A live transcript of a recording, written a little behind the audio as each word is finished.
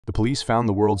The police found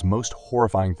the world's most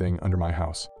horrifying thing under my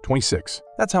house. 26.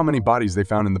 That's how many bodies they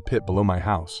found in the pit below my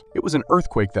house. It was an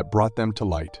earthquake that brought them to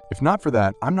light. If not for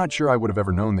that, I'm not sure I would have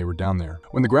ever known they were down there.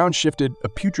 When the ground shifted, a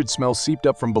putrid smell seeped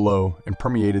up from below and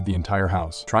permeated the entire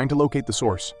house. Trying to locate the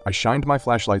source, I shined my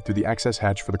flashlight through the access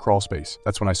hatch for the crawl space.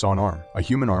 That's when I saw an arm, a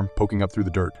human arm poking up through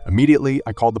the dirt. Immediately,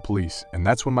 I called the police, and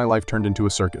that's when my life turned into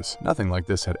a circus. Nothing like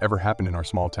this had ever happened in our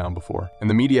small town before, and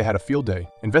the media had a field day.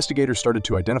 Investigators started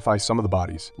to identify some of the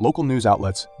bodies. Local news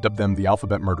outlets dubbed them the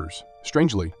alphabet murders.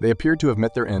 Strangely, they appeared to have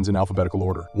met their ends in alphabetical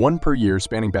order, one per year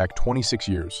spanning back 26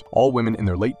 years, all women in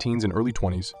their late teens and early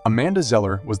 20s. Amanda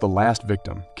Zeller was the last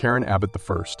victim, Karen Abbott the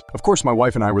first. Of course, my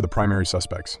wife and I were the primary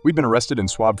suspects. We'd been arrested and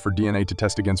swabbed for DNA to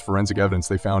test against forensic evidence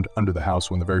they found under the house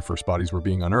when the very first bodies were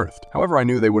being unearthed. However, I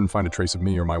knew they wouldn't find a trace of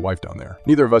me or my wife down there.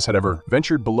 Neither of us had ever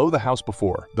ventured below the house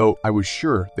before, though I was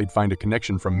sure they'd find a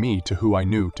connection from me to who I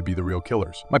knew to be the real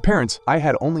killers. My parents, I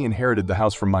had only inherited the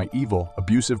house from my evil,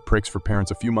 abusive pricks for parents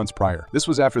a few months prior. This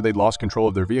was after they'd lost control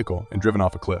of their vehicle and driven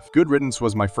off a cliff. Good riddance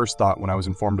was my first thought when I was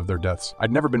informed of their deaths.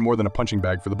 I'd never been more than a punching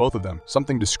bag for the both of them,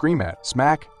 something to scream at,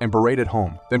 smack, and berate at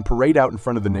home, then parade out in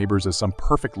front of the neighbors as some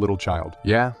perfect little child.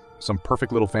 Yeah, some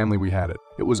perfect little family we had it.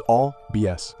 It was all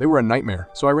BS. They were a nightmare,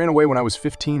 so I ran away when I was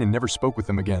 15 and never spoke with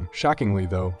them again. Shockingly,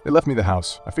 though, they left me the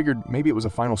house. I figured maybe it was a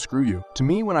final screw you. To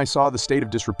me, when I saw the state of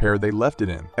disrepair they left it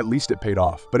in, at least it paid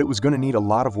off. But it was gonna need a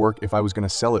lot of work if I was gonna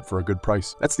sell it for a good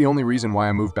price. That's the only reason why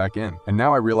I moved back in. And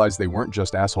now I realize they weren't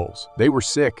just assholes. They were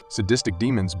sick, sadistic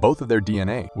demons. Both of their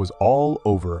DNA was all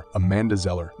over Amanda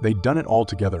Zeller. They'd done it all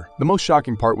together. The most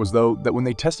shocking part was, though, that when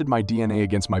they tested my DNA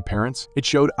against my parents, it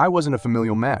showed I wasn't a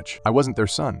familial match. I wasn't their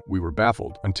son. We were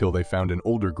baffled until they found an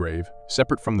older grave,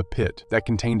 separate from the pit, that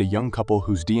contained a young couple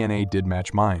whose DNA did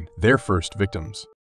match mine, their first victims.